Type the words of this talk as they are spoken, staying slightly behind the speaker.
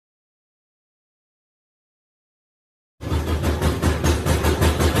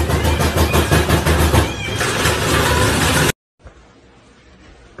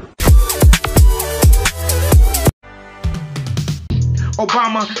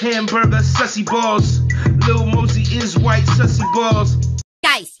Obama, hamburger, sussy balls. Lil Mosey is white, sussy balls.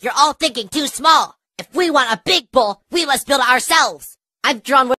 Guys, you're all thinking too small. If we want a big bowl, we must build it ourselves. I've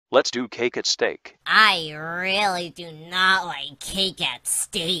drawn what— Let's do cake at steak. I really do not like cake at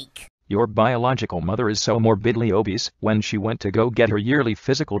steak. Your biological mother is so morbidly obese. When she went to go get her yearly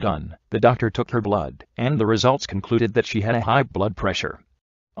physical done, the doctor took her blood, and the results concluded that she had a high blood pressure,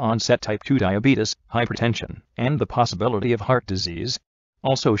 onset type 2 diabetes, hypertension, and the possibility of heart disease.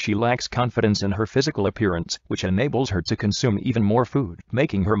 Also, she lacks confidence in her physical appearance, which enables her to consume even more food,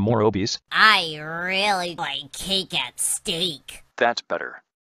 making her more obese. I really like cake at steak. That's better.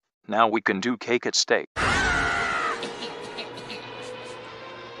 Now we can do cake at steak.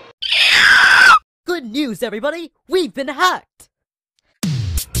 Good news, everybody! We've been hacked!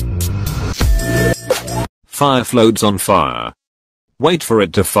 Fire floats on fire. Wait for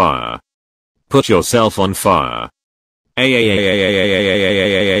it to fire. Put yourself on fire. What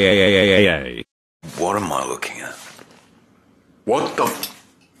am I looking at? What the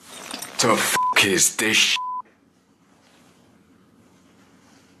f is this sh?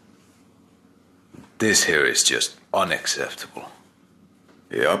 This here is just unacceptable.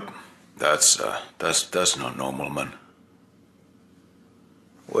 Yep, that's not normal, man.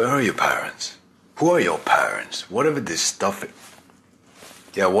 Where are your parents? Who are your parents? Whatever this stuff is.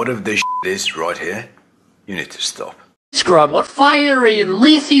 Yeah, whatever this sh is right here, you need to stop. Scrub, what fiery and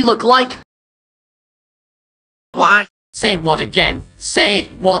leaf you look like? What? Say what again? Say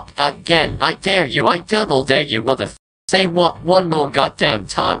what again? I dare you, I double dare you, motherf— Say what one more goddamn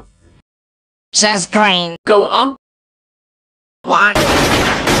time. Says green. Go on. What?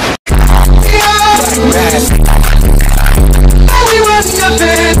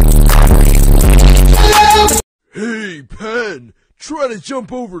 Hey, Pen! Try to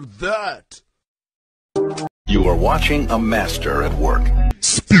jump over that! You are watching a master at work.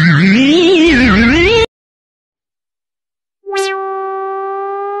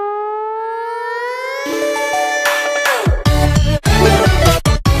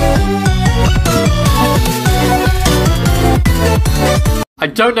 I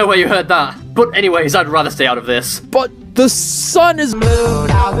don't know where you heard that, but anyways, I'd rather stay out of this. But the sun is— Can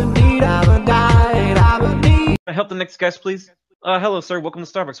I help the next guest, please? Hello, sir. Welcome to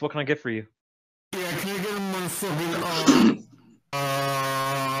Starbucks. What can I get for you? Yeah, can I get a motherfucking,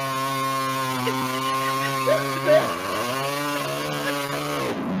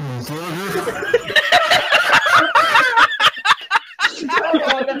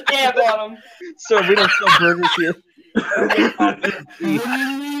 Sir, we don't sell burgers here.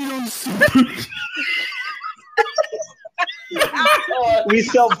 We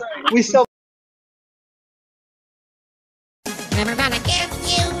sell. Never gonna give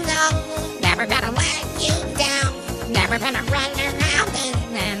you no, never gonna let you down, never gonna run around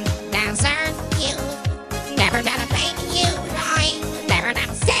and desert you, never gonna make you right, never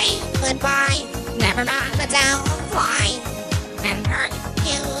gonna say goodbye, never gonna downfly and hurt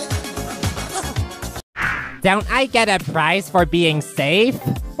you. Don't I get a prize for being safe?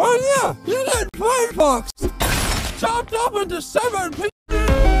 oh yeah, you did play box! Chopped up into 7 pieces!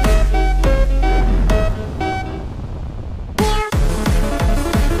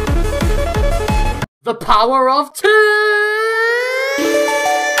 The power of two!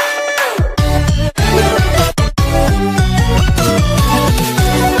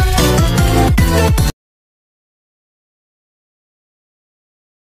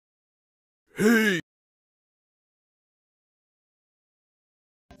 Hey!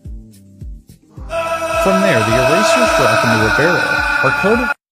 From there, the erasers drop into a barrel, are coated—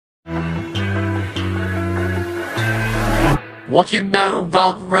 What you know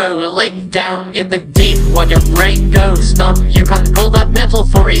about rolling down in the deep when your brain goes numb? You can't pull that mental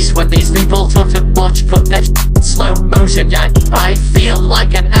freeze when these people talk too much. Put that in slow motion, yeah. I feel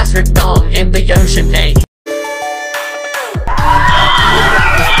like an astronaut in the ocean, hey.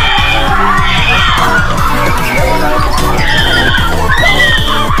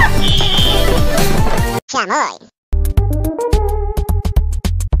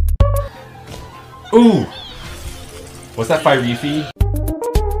 Ooh! Was that fire refeed?